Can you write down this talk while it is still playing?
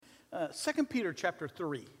2 Peter chapter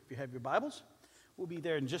 3, if you have your Bibles. We'll be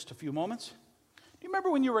there in just a few moments. Do you remember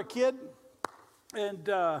when you were a kid and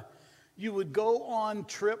you would go on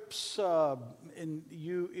trips and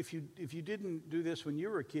if you didn't do this when you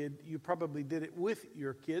were a kid, you probably did it with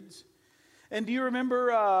your kids. And do you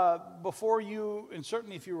remember before you, and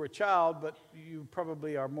certainly if you were a child, but you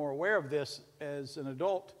probably are more aware of this as an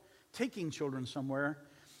adult, taking children somewhere.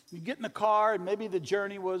 You get in the car, and maybe the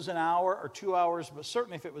journey was an hour or 2 hours, but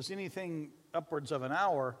certainly if it was anything upwards of an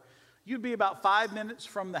hour, you'd be about 5 minutes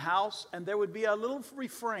from the house, and there would be a little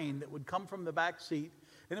refrain that would come from the back seat,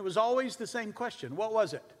 and it was always the same question. What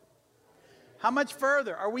was it? How much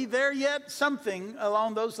further? Are we there yet? Something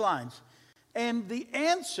along those lines. And the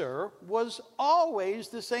answer was always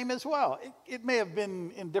the same as well. It may have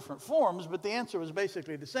been in different forms, but the answer was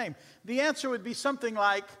basically the same. The answer would be something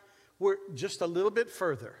like, we're just a little bit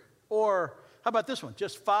further. Or, how about this one?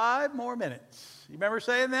 Just 5 more minutes. You remember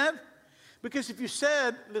saying that? Because if you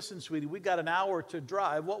said, listen, sweetie, we got an hour to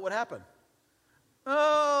drive, what would happen?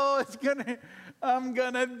 Oh, I'm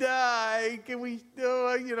gonna die. Can we,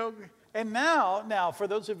 And now, for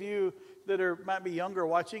those of you that might be younger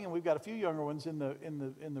watching, and we've got a few younger ones in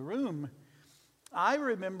the room, I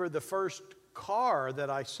remember the first car that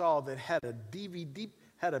I saw that had a DVD,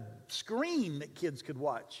 had a screen that kids could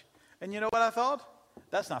watch. And you know what I thought?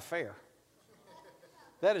 That's not fair.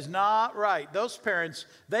 That is not right. Those parents,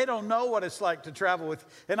 they don't know what it's like to travel with.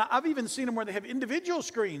 And I've even seen them where they have individual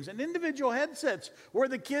screens and individual headsets where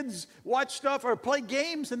the kids watch stuff or play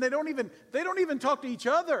games and they don't even talk to each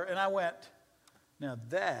other. And I went, now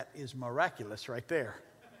that is miraculous right there.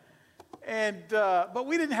 And but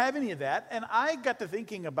we didn't have any of that. And I got to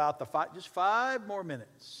thinking about just 5 more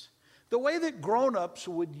minutes. The way that grown-ups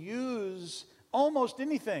would use almost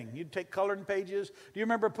anything. You'd take coloring pages. Do you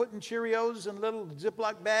remember putting Cheerios in little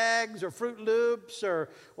Ziploc bags or Fruit Loops or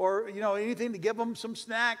anything to give them some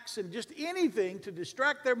snacks and just anything to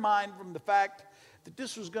distract their mind from the fact that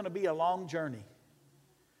this was going to be a long journey.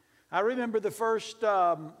 I remember the first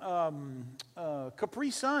Capri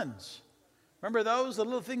Suns. Remember those? The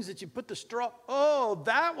little things that you put the straw. Oh,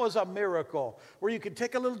 that was a miracle. Where you could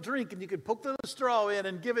take a little drink and you could poke the little straw in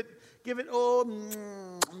and give it.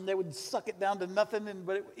 And they would suck it down to nothing.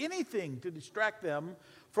 Anything to distract them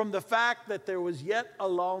from the fact that there was yet a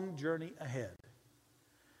long journey ahead.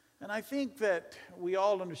 And I think that we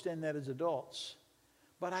all understand that as adults.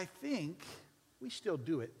 But I think we still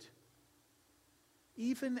do it.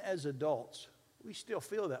 Even as adults, we still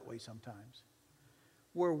feel that way sometimes.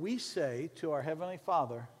 Where we say to our Heavenly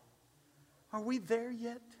Father, are we there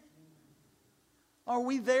yet? Are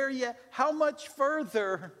we there yet? How much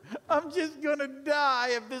further? I'm just going to die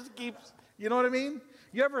if this keeps, you know what I mean?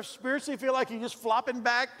 You ever spiritually feel like you're just flopping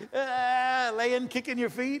back, laying, kicking your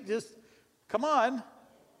feet? Just, come on.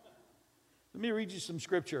 Let me read you some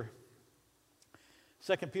scripture.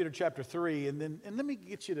 2 Peter chapter 3, and let me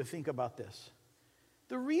get you to think about this.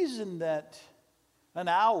 The reason that an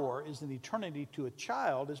hour is an eternity to a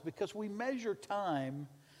child is because we measure time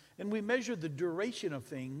and we measure the duration of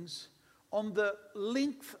things on the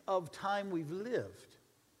length of time we've lived.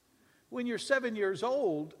 When you're 7 years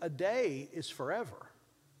old, a day is forever.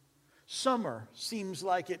 Summer seems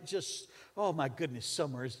like it just, oh my goodness,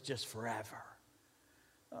 summer is just forever.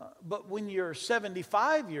 But when you're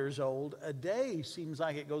 75 years old, a day seems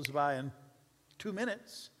like it goes by in 2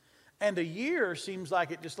 minutes. And a year seems like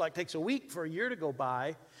it just takes a week for a year to go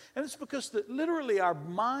by. And it's because literally our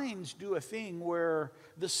minds do a thing where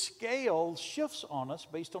the scale shifts on us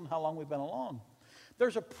based on how long we've been along.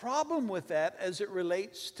 There's a problem with that as it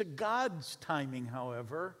relates to God's timing,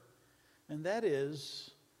 however. And that is,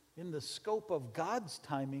 in the scope of God's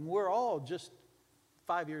timing, we're all just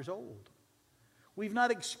 5 years old. We've not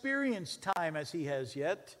experienced time as He has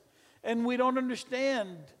yet. And we don't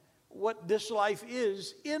understand what this life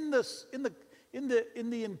is in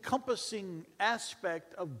the encompassing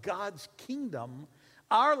aspect of God's kingdom.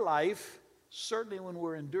 Our life, certainly when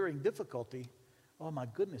we're enduring difficulty, oh my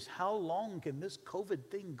goodness, how long can this COVID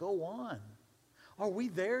thing go on? Are we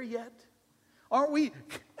there yet? Aren't we?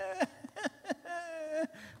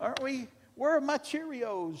 Where are my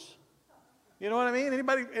Cheerios? You know what I mean?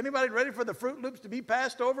 Anybody ready for the Fruit Loops to be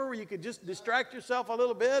passed over where you could just distract yourself a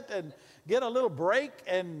little bit and get a little break?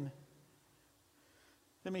 And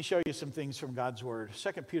let me show you some things from God's Word.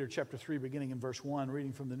 2 Peter chapter 3, beginning in verse 1,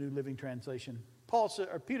 reading from the New Living Translation.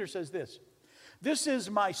 Peter says this, "This is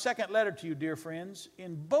my second letter to you, dear friends.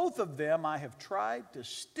 In both of them I have tried to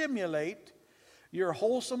stimulate your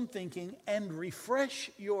wholesome thinking and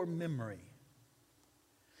refresh your memory.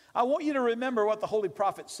 I want you to remember what the holy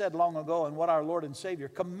prophet said long ago and what our Lord and Savior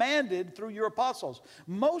commanded through your apostles.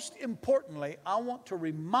 Most importantly, I want to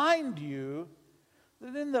remind you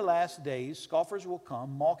that in the last days, scoffers will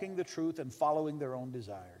come, mocking the truth and following their own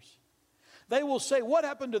desires. They will say, what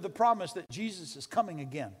happened to the promise that Jesus is coming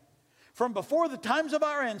again? From before the times of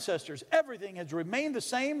our ancestors, everything has remained the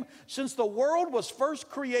same since the world was first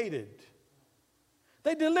created.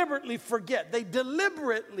 They deliberately forget. They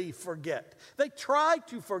deliberately forget. They try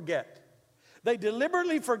to forget. They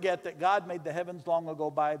deliberately forget that God made the heavens long ago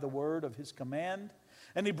by the word of his command.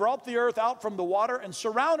 And he brought the earth out from the water and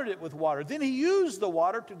surrounded it with water. Then he used the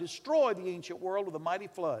water to destroy the ancient world with a mighty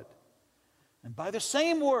flood. And by the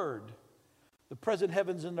same word, the present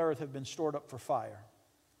heavens and earth have been stored up for fire.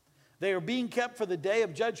 They are being kept for the day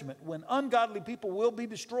of judgment when ungodly people will be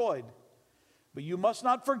destroyed. But you must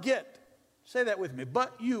not forget. Say that with me.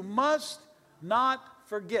 But you must not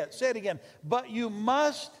forget. Say it again. But you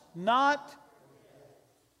must not.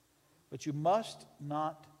 But you must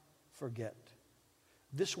not forget.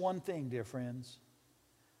 This one thing, dear friends.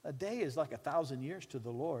 A day is like 1,000 years to the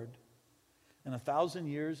Lord. And 1,000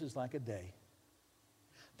 years is like a day.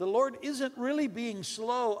 The Lord isn't really being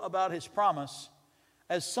slow about his promise,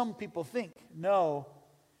 as some people think. No,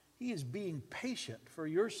 he is being patient for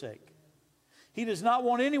your sake. He does not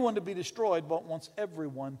want anyone to be destroyed, but wants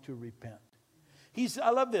everyone to repent. I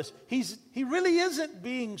love this. He really isn't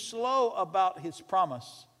being slow about his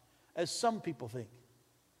promise, as some people think.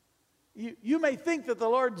 You may think that the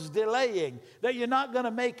Lord's delaying, that you're not going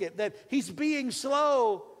to make it, that he's being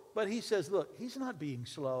slow, but he says, look, he's not being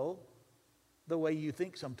slow the way you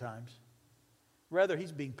think sometimes. Rather,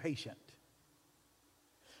 he's being patient.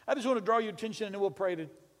 I just want to draw your attention, and then we'll pray to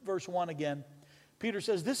verse 1 again. Peter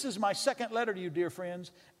says, this is my second letter to you, dear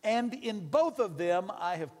friends, and in both of them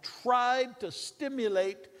I have tried to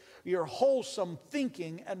stimulate your wholesome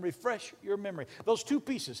thinking and refresh your memory. Those two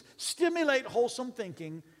pieces, stimulate wholesome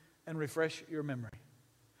thinking and refresh your memory.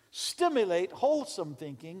 Stimulate wholesome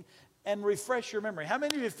thinking and refresh your memory. How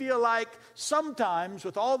many of you feel like sometimes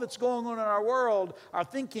with all that's going on in our world, our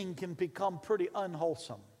thinking can become pretty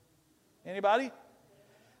unwholesome? Anybody?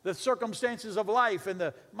 The circumstances of life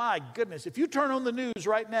and my goodness, if you turn on the news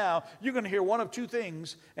right now, you're going to hear one of two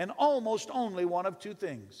things, and almost only one of two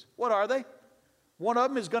things. What are they? One of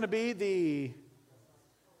them is going to be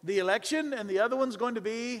the election, and the other one's going to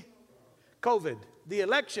be COVID. The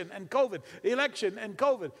election and COVID. The election and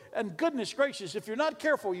COVID. And goodness gracious, if you're not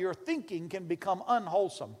careful, your thinking can become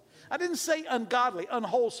unwholesome. I didn't say ungodly,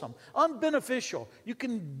 unwholesome, unbeneficial. You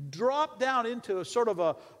can drop down into a sort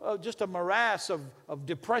of just a morass of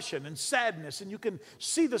depression and sadness, and you can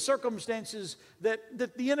see the circumstances that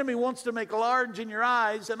the enemy wants to make large in your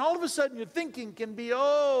eyes, and all of a sudden your thinking can be,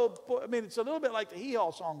 it's a little bit like the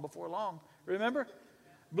hee-haw song before long. Remember?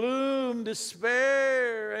 Bloom,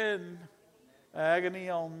 despair, and agony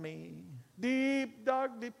on me. Deep,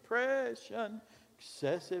 dark depression,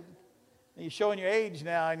 excessive. You're showing your age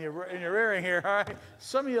now and you're rearing here, all right?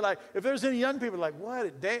 Some of you if there's any young people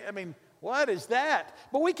what is that?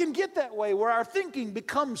 But we can get that way where our thinking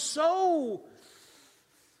becomes so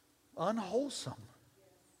unwholesome.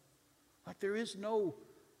 Like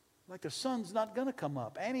the sun's not going to come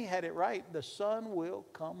up. Annie had it right. The sun will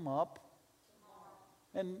come up.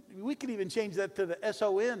 And we could even change that to the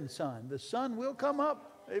S-O-N, sun. The sun will come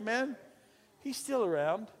up. Amen? He's still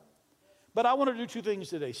around. But I want to do two things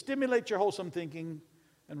today. Stimulate your wholesome thinking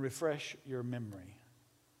and refresh your memory.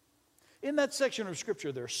 In that section of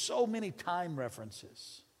Scripture, there are so many time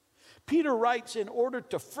references. Peter writes in order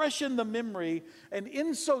to freshen the memory and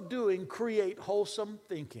in so doing create wholesome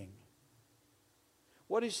thinking.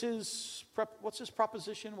 What's his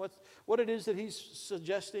proposition? What it is that he's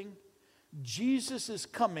suggesting? Jesus is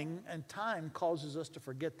coming, and time causes us to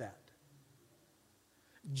forget that.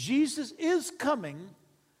 Jesus is coming,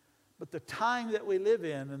 but the time that we live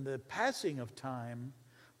in and the passing of time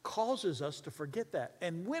causes us to forget that.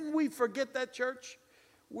 And when we forget that, church,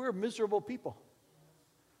 we're miserable people.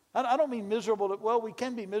 I don't mean miserable. We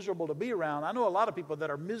can be miserable to be around. I know a lot of people that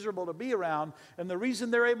are miserable to be around, and the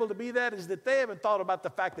reason they're able to be that is that they haven't thought about the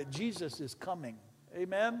fact that Jesus is coming.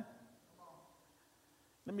 Amen?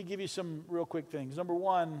 Let me give you some real quick things. Number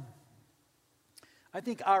one, I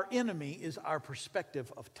think our enemy is our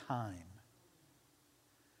perspective of time.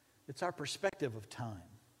 It's our perspective of time.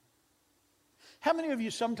 How many of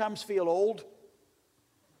you sometimes feel old?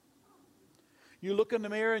 You look in the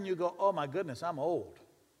mirror and you go, oh my goodness, I'm old.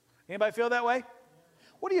 Anybody feel that way?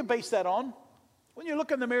 What do you base that on? When you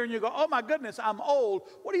look in the mirror and you go, oh my goodness, I'm old,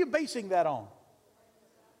 what are you basing that on?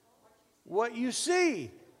 What you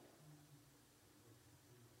see.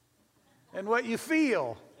 And what you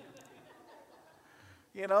feel.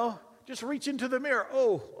 You know, just reach into the mirror.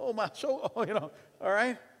 Oh, my soul, all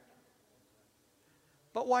right?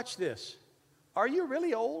 But watch this. Are you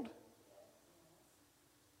really old?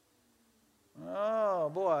 Oh,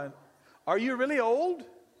 boy. Are you really old?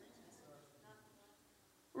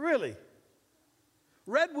 Really?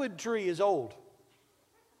 Redwood tree is old.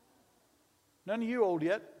 None of you old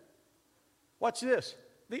yet. Watch this.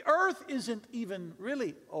 The earth isn't even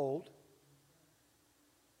really old.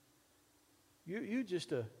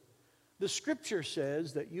 The scripture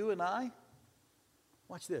says that you and I,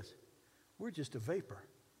 watch this, we're just a vapor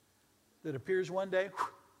that appears one day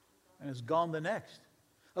and is gone the next.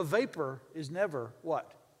 A vapor is never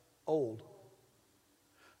what? Old.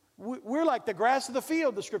 We're like the grass of the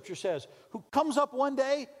field, the scripture says, who comes up one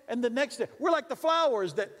day and the next day. We're like the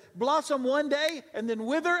flowers that blossom one day and then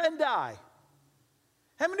wither and die.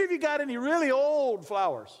 How many of you got any really old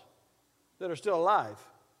flowers that are still alive?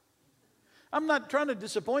 I'm not trying to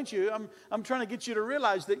disappoint you. I'm trying to get you to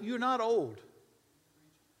realize that you're not old.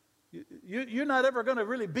 You're not ever going to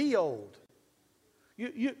really be old.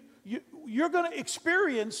 You're going to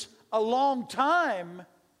experience a long time,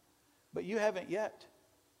 but you haven't yet.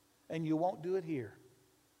 And you won't do it here.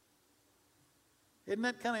 Isn't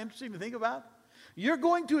that kind of interesting to think about? You're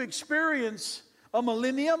going to experience a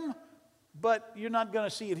millennium, but you're not going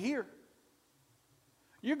to see it here.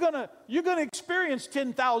 You're going to experience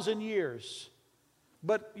 10,000 years,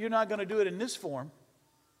 but you're not going to do it in this form.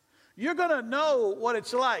 You're going to know what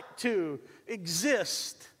it's like to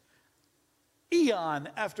exist eon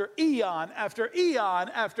after eon after eon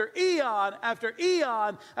after eon after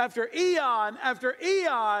eon after eon after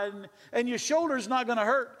eon, and your shoulder's not going to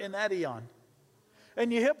hurt in that eon.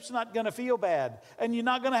 And your hip's not going to feel bad. And you're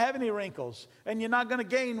not going to have any wrinkles. And you're not going to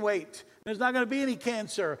gain weight. And there's not going to be any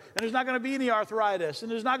cancer. And there's not going to be any arthritis. And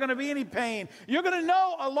there's not going to be any pain. You're going to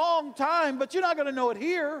know a long time, but you're not going to know it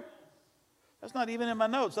here. That's not even in my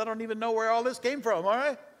notes. I don't even know where all this came from, all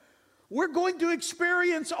right? We're going to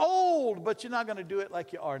experience old, but you're not going to do it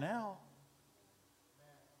like you are now.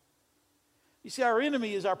 You see, our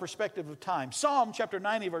enemy is our perspective of time. Psalm chapter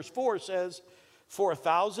 90, verse 4 says, "For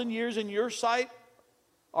 1,000 years in your sight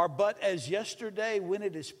are but as yesterday when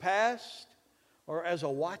it is past, or as a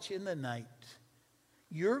watch in the night."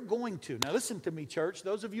 You're going to, now listen to me, church,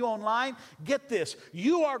 those of you online, get this.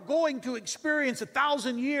 You are going to experience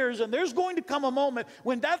 1,000 years, and there's going to come a moment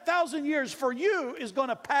when that 1,000 years for you is going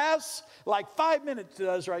to pass like 5 minutes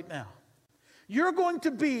does right now. You're going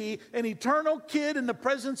to be an eternal kid in the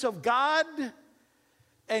presence of God,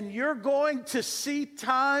 and you're going to see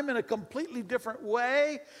time in a completely different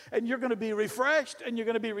way, and you're going to be refreshed, and you're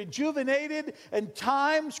going to be rejuvenated, and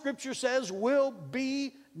time, Scripture says, will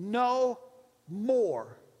be no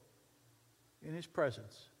more in His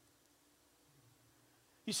presence.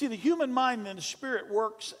 You see, the human mind and the spirit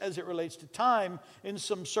works as it relates to time in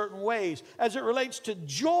some certain ways. As it relates to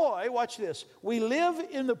joy, watch this, we live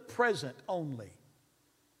in the present only.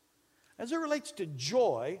 As it relates to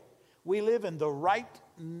joy, we live in the right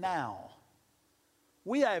now.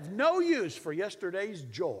 We have no use for yesterday's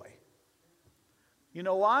joy. You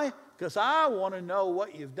know why? Because I want to know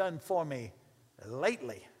what you've done for me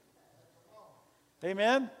lately.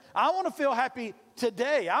 Amen? I want to feel happy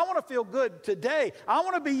today. I want to feel good today. I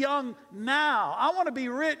want to be young now. I want to be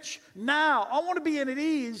rich now. I want to be at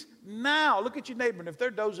ease now. Look at your neighbor, and if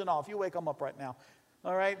they're dozing off, you wake them up right now.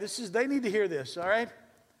 All right? They need to hear this, all right?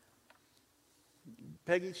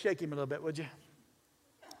 Peggy, shake him a little bit, would you?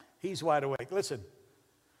 He's wide awake. Listen.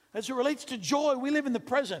 As it relates to joy, we live in the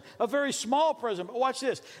present, a very small present. But watch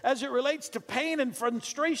this. As it relates to pain and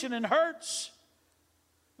frustration and hurts,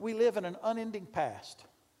 we live in an unending past.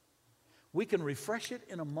 We can refresh it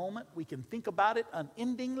in a moment. We can think about it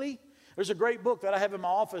unendingly. There's a great book that I have in my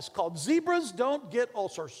office called Zebras Don't Get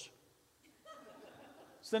Ulcers.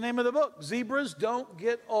 It's the name of the book, Zebras Don't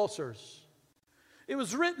Get Ulcers. It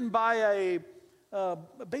was written by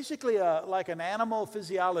like an animal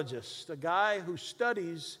physiologist, a guy who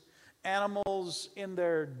studies animals in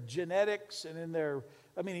their genetics and in their,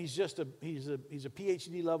 he's a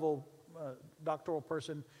PhD level doctoral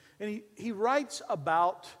person, and he writes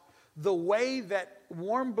about the way that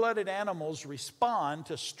warm-blooded animals respond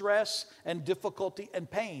to stress and difficulty and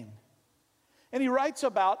pain. And he writes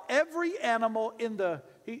about every animal in the,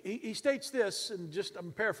 he states this, and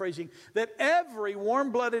I'm paraphrasing, that every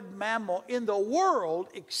warm-blooded mammal in the world,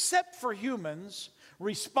 except for humans,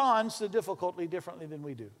 responds to difficulty differently than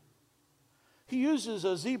we do. He uses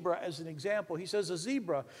a zebra as an example. He says a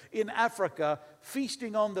zebra in Africa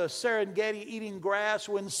feasting on the Serengeti eating grass,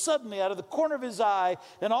 when suddenly out of the corner of his eye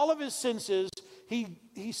and all of his senses,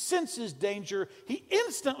 He senses danger. He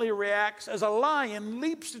instantly reacts as a lion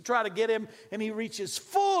leaps to try to get him, and he reaches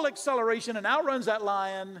full acceleration and outruns that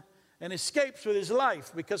lion and escapes with his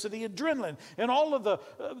life because of the adrenaline and all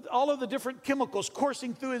of the different chemicals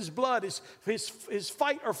coursing through his blood. His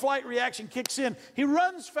fight or flight reaction kicks in. He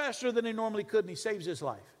runs faster than he normally could, and he saves his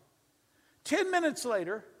life. 10 minutes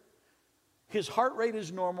later, his heart rate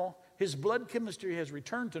is normal. His blood chemistry has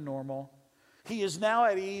returned to normal. He is now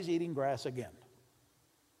at ease eating grass again.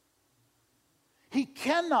 He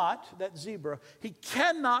cannot, that zebra, he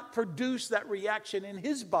cannot produce that reaction in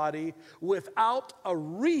his body without a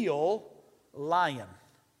real lion.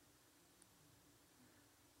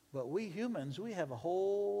 But we humans, we have a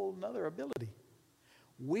whole nother ability.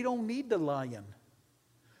 We don't need the lion.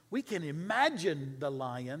 We can imagine the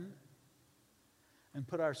lion and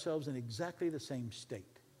put ourselves in exactly the same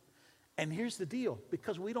state. And here's the deal.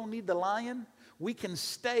 Because we don't need the lion, we can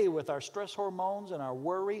stay with our stress hormones and our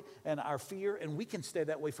worry and our fear, and we can stay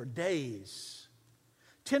that way for days.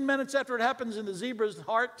 10 minutes after it happens in the zebra's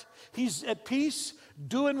heart, he's at peace,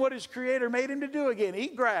 doing what his Creator made him to do again,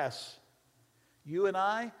 eat grass. You and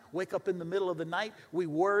I wake up in the middle of the night. We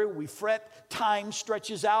worry, we fret. Time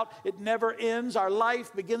stretches out. It never ends. Our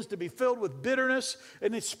life begins to be filled with bitterness.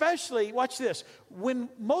 And especially, watch this, when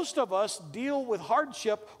most of us deal with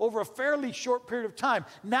hardship over a fairly short period of time.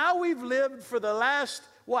 Now we've lived for the last,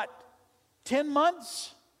 10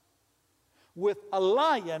 months with a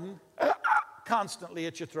lion constantly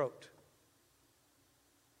at your throat.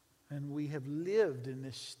 And we have lived in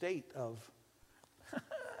this state of,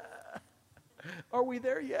 are we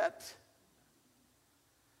there yet?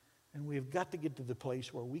 And we've got to get to the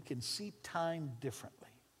place where we can see time differently.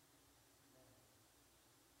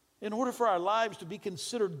 In order for our lives to be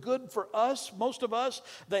considered good for us, most of us,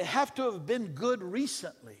 they have to have been good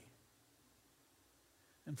recently.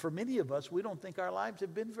 And for many of us, we don't think our lives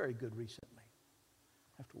have been very good recently.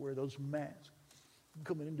 Have to wear those masks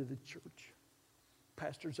coming into the church.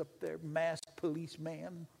 Pastor's up there, masked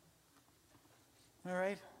policeman. All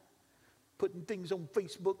right? Putting things on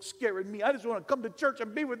Facebook, scaring me. I just want to come to church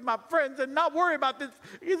and be with my friends and not worry about this.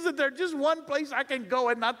 Isn't there just one place I can go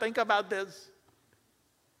and not think about this?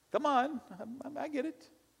 Come on, I get it.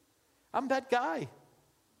 I'm that guy.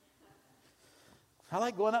 I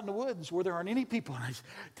like going out in the woods where there aren't any people. And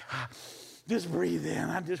I just breathe in.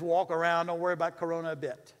 I just walk around, don't worry about Corona a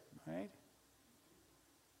bit. Right?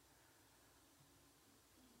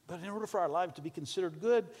 But in order for our lives to be considered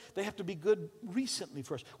good, they have to be good recently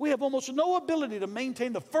for us. We have almost no ability to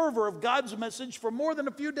maintain the fervor of God's message for more than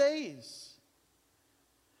a few days.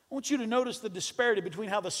 I want you to notice the disparity between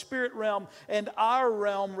how the spirit realm and our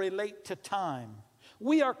realm relate to time.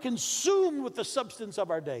 We are consumed with the substance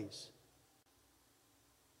of our days.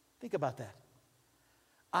 Think about that.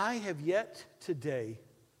 I have yet today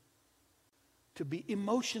to be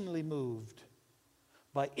emotionally moved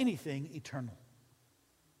by anything eternal.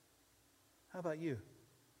 How about you?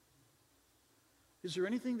 Is there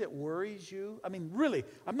anything that worries you? I mean, really,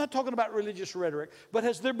 I'm not talking about religious rhetoric, but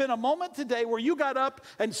has there been a moment today where you got up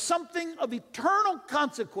and something of eternal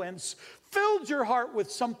consequence filled your heart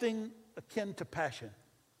with something akin to passion?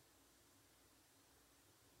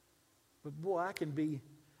 But boy, I can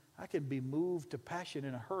be moved to passion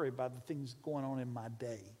in a hurry by the things going on in my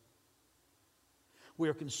day. We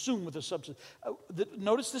are consumed with the substance.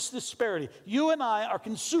 Notice this disparity. You and I are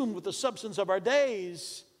consumed with the substance of our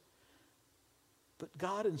days, but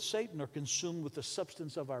God and Satan are consumed with the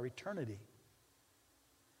substance of our eternity.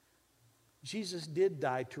 Jesus did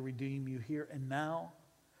die to redeem you here and now,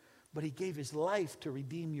 but he gave his life to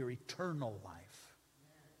redeem your eternal life.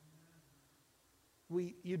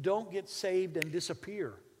 You don't get saved and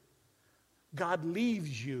disappear. God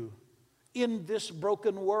leaves you in this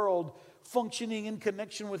broken world, functioning in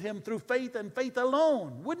connection with him through faith and faith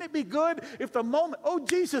alone. Wouldn't it be good if the moment, oh,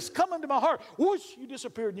 Jesus, come into my heart, whoosh, you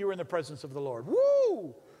disappeared and you were in the presence of the Lord.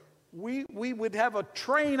 Woo! We would have a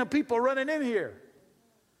train of people running in here.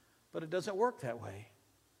 But it doesn't work that way.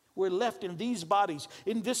 We're left in these bodies,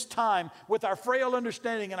 in this time, with our frail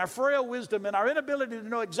understanding and our frail wisdom and our inability to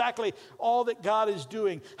know exactly all that God is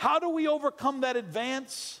doing. How do we overcome that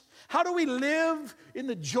advance? How do we live in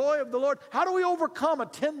the joy of the Lord? How do we overcome a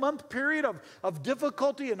 10-month period of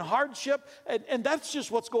difficulty and hardship? And that's just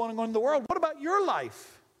what's going on in the world. What about your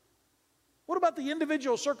life? What about the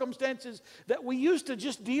individual circumstances that we used to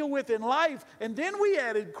just deal with in life, and then we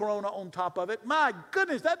added Corona on top of it? My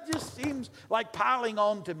goodness, that just seems like piling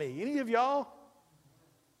on to me. Any of y'all?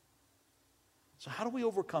 So how do we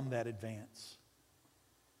overcome that advance?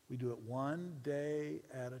 We do it one day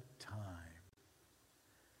at a time.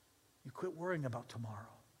 You quit worrying about tomorrow.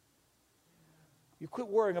 You quit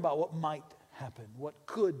worrying about what might happen, what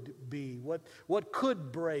could be, what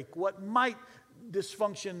could break, what might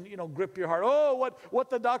dysfunction, grip your heart. Oh, what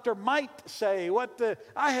the doctor might say.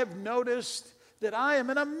 I have noticed that I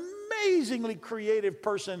am an amazingly creative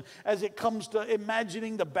person as it comes to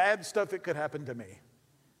imagining the bad stuff that could happen to me.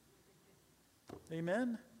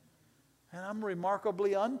 Amen? And I'm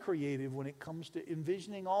remarkably uncreative when it comes to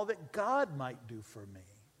envisioning all that God might do for me.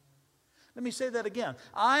 Let me say that again.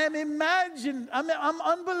 I'm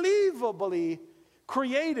unbelievably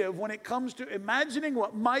creative when it comes to imagining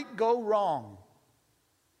what might go wrong.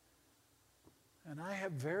 And I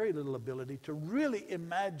have very little ability to really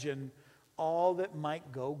imagine all that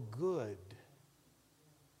might go good.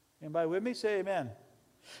 Anybody with me? Say amen.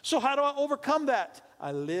 So how do I overcome that?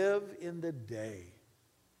 I live in the day.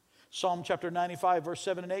 Psalm chapter 95, verse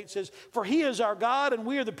 7 and 8 says, "For he is our God, and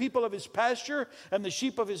we are the people of his pasture and the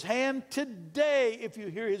sheep of his hand. Today, if you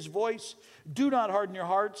hear his voice, do not harden your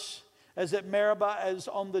hearts, as at Meribah, as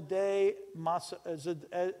on the day at Massah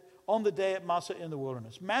in the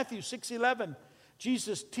wilderness." Matthew 6:11,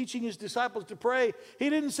 Jesus teaching his disciples to pray. He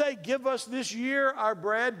didn't say, "Give us this year our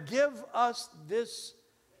bread." Give us this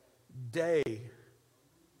day.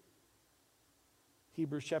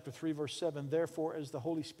 Hebrews chapter 3, verse 7, "Therefore, as the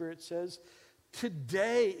Holy Spirit says,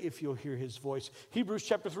 today, if you'll hear his voice." Hebrews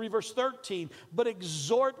chapter 3, verse 13, "But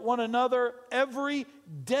exhort one another every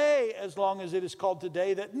day, as long as it is called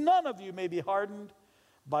today, that none of you may be hardened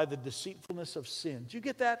by the deceitfulness of sin." Do you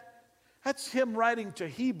get that? That's him writing to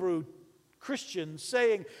Hebrew Christians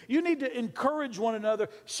saying, you need to encourage one another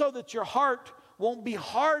so that your heart won't be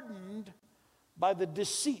hardened by the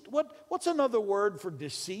deceit. What's another word for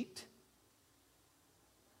deceit?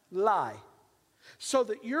 Lie. So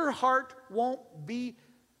that your heart won't be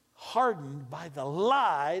hardened by the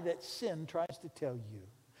lie that sin tries to tell you.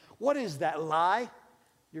 What is that lie?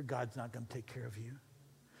 Your God's not going to take care of you.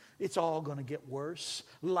 It's all going to get worse.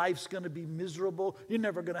 Life's going to be miserable. You're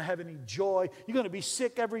never going to have any joy. You're going to be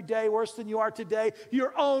sick every day, worse than you are today.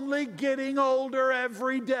 You're only getting older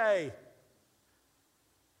every day.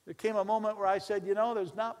 There came a moment where I said,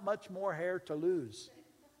 there's not much more hair to lose.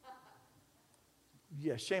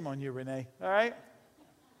 Yeah, shame on you, Renee. All right?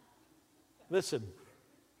 Listen.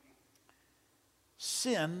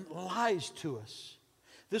 Sin lies to us.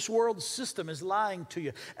 This world system is lying to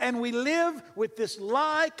you. And we live with this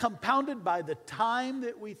lie compounded by the time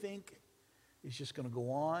that we think is just going to go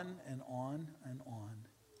on and on and on.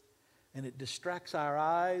 And it distracts our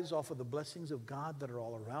eyes off of the blessings of God that are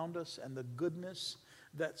all around us and the goodness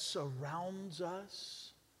that surrounds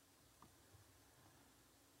us.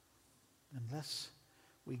 Unless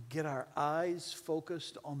we get our eyes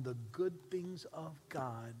focused on the good things of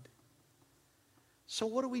God. So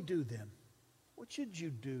what do we do then? What should you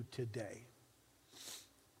do today?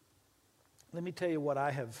 Let me tell you what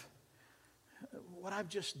I've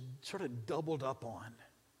just sort of doubled up on.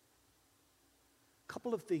 A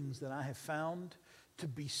couple of things that I have found to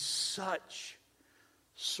be such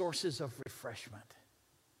sources of refreshment.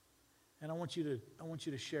 And I want you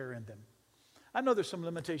to share in them. I know there's some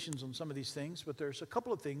limitations on some of these things, but there's a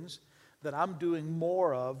couple of things that I'm doing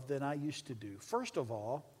more of than I used to do. First of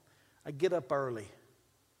all, I get up early.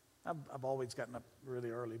 I've always gotten up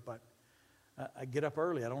really early, but I get up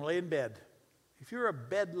early. I don't lay in bed. If you're a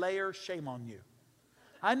bed layer, shame on you.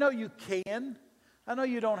 I know you can. I know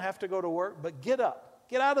you don't have to go to work, but get up.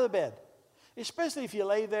 Get out of the bed. Especially if you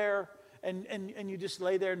lay there and you just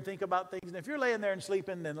lay there and think about things. And if you're laying there and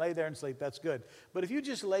sleeping, then lay there and sleep. That's good. But if you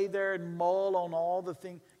just lay there and mull on all the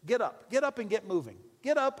things, get up. Get up and get moving.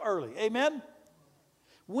 Get up early. Amen?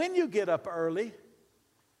 When you get up early,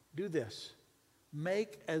 do this.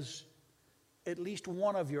 Make as at least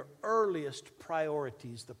one of your earliest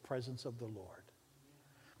priorities the presence of the Lord.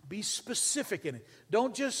 Be specific in it.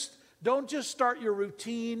 Don't just start your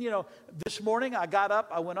routine. This morning I got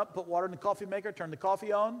up, I went up, put water in the coffee maker, turned the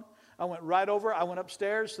coffee on. I went right over. I went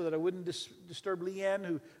upstairs so that I wouldn't disturb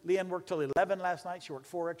Leanne. Leanne worked till 11 last night. She worked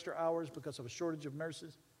 4 extra hours because of a shortage of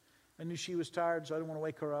nurses. I knew she was tired, so I didn't want to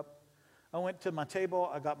wake her up. I went to my table.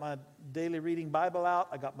 I got my daily reading Bible out.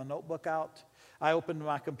 I got my notebook out. I opened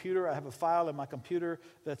my computer. I have a file in my computer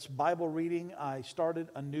that's Bible reading. I started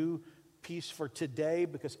a new piece for today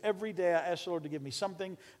because every day I ask the Lord to give me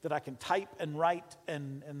something that I can type and write,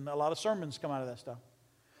 and a lot of sermons come out of that stuff.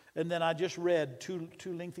 And then I just read two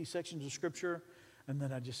lengthy sections of Scripture, and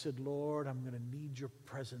then I just said, Lord, I'm going to need your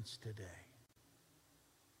presence today.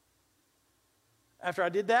 After I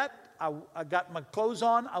did that, I got my clothes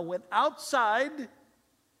on. I went outside,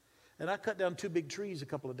 and I cut down 2 big trees a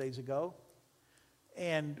couple of days ago.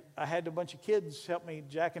 And I had a bunch of kids help me,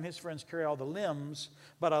 Jack and his friends, carry all the limbs,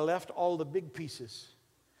 but I left all the big pieces.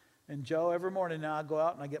 And Joe, every morning now I go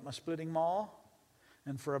out and I get my splitting maul,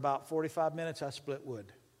 and for about 45 minutes I split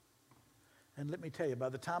wood. And let me tell you, by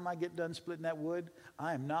the time I get done splitting that wood,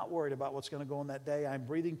 I am not worried about what's going to go on that day. I'm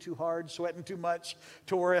breathing too hard, sweating too much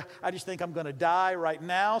to where I just think I'm going to die right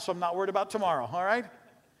now, so I'm not worried about tomorrow, all right?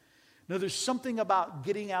 No, there's something about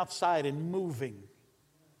getting outside and moving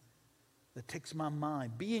that takes my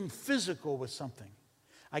mind, being physical with something.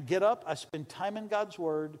 I get up, I spend time in God's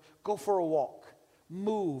Word, go for a walk,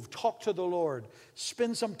 move, talk to the Lord,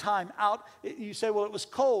 spend some time out. You say, well, it was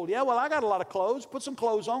cold. Yeah, well, I got a lot of clothes. Put some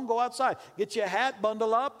clothes on, go outside. Get you a hat,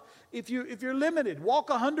 bundle up. If you're limited, walk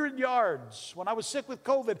 100 yards. When I was sick with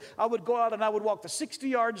COVID, I would go out and I would walk the 60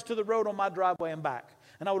 yards to the road on my driveway and back.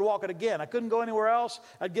 And I would walk it again. I couldn't go anywhere else.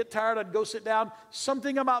 I'd get tired. I'd go sit down.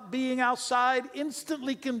 Something about being outside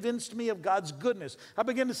instantly convinced me of God's goodness. I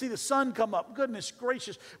began to see the sun come up. Goodness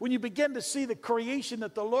gracious. When you begin to see the creation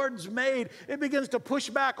that the Lord's made, it begins to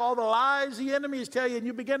push back all the lies the enemies tell you. And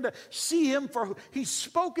you begin to see Him for who He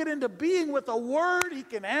spoke it into being with a word. He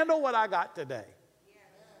can handle what I got today.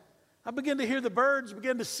 I began to hear the birds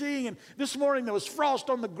begin to sing. And this morning there was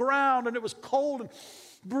frost on the ground and it was cold. And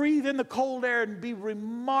breathe in the cold air and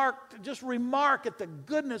just remark at the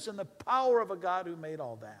goodness and the power of a God who made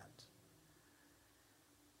all that.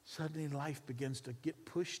 Suddenly life begins to get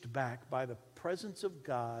pushed back by the presence of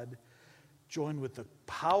God, joined with the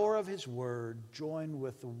power of His Word, joined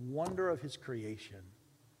with the wonder of His creation.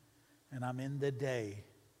 And I'm in the day,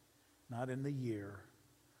 not in the year.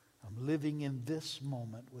 I'm living in this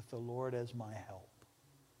moment with the Lord as my help.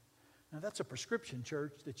 Now that's a prescription,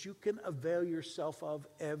 church, that you can avail yourself of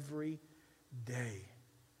every day.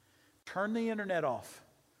 Turn the internet off.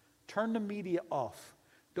 Turn the media off.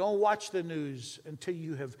 Don't watch the news until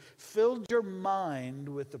you have filled your mind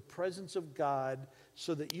with the presence of God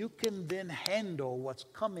so that you can then handle what's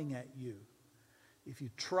coming at you. If you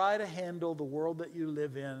try to handle the world that you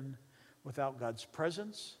live in without God's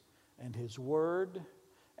presence and His Word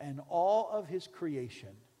and all of His creation,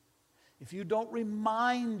 if you don't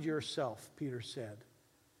remind yourself, Peter said,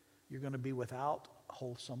 you're going to be without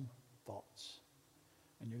wholesome thoughts.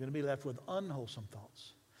 And you're going to be left with unwholesome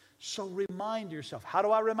thoughts. So remind yourself. How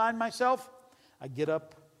do I remind myself? I get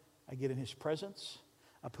up, I get in His presence,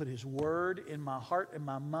 I put His Word in my heart and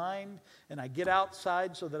my mind, and I get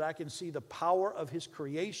outside so that I can see the power of His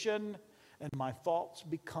creation, and my thoughts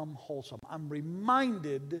become wholesome. I'm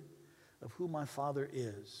reminded of who my Father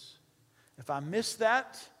is. If I miss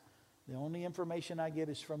that, the only information I get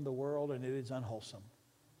is from the world, and it is unwholesome.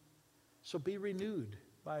 So be renewed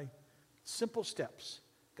by simple steps.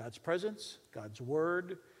 God's presence, God's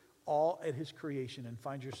Word, all at His creation, and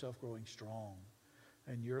find yourself growing strong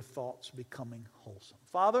and your thoughts becoming wholesome.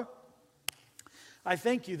 Father, I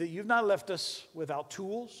thank You that You've not left us without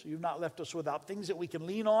tools. You've not left us without things that we can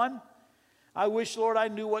lean on. I wish, Lord, I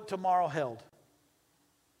knew what tomorrow held.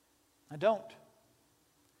 I don't.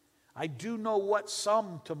 I do know what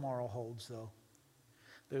some tomorrow holds, though.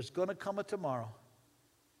 There's going to come a tomorrow,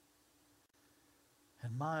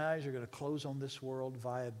 and my eyes are going to close on this world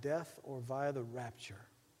via death or via the rapture.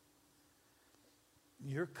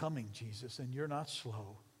 You're coming, Jesus, and You're not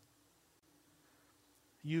slow.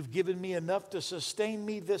 You've given me enough to sustain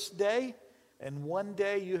me this day, and one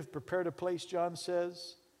day You have prepared a place, John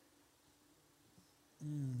says.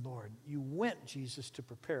 Lord, You went, Jesus, to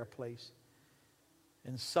prepare a place.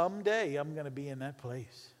 And someday I'm going to be in that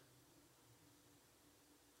place.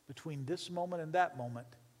 Between this moment and that moment,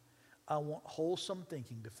 I want wholesome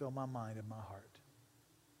thinking to fill my mind and my heart.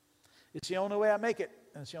 It's the only way I make it.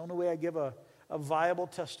 And it's the only way I give a viable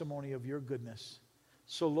testimony of Your goodness.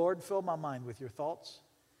 So Lord, fill my mind with Your thoughts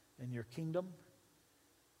and Your kingdom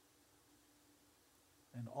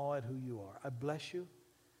and all at who You are. I bless You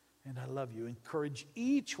and I love You. Encourage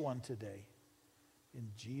each one today in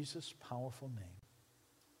Jesus' powerful name.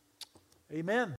 Amen.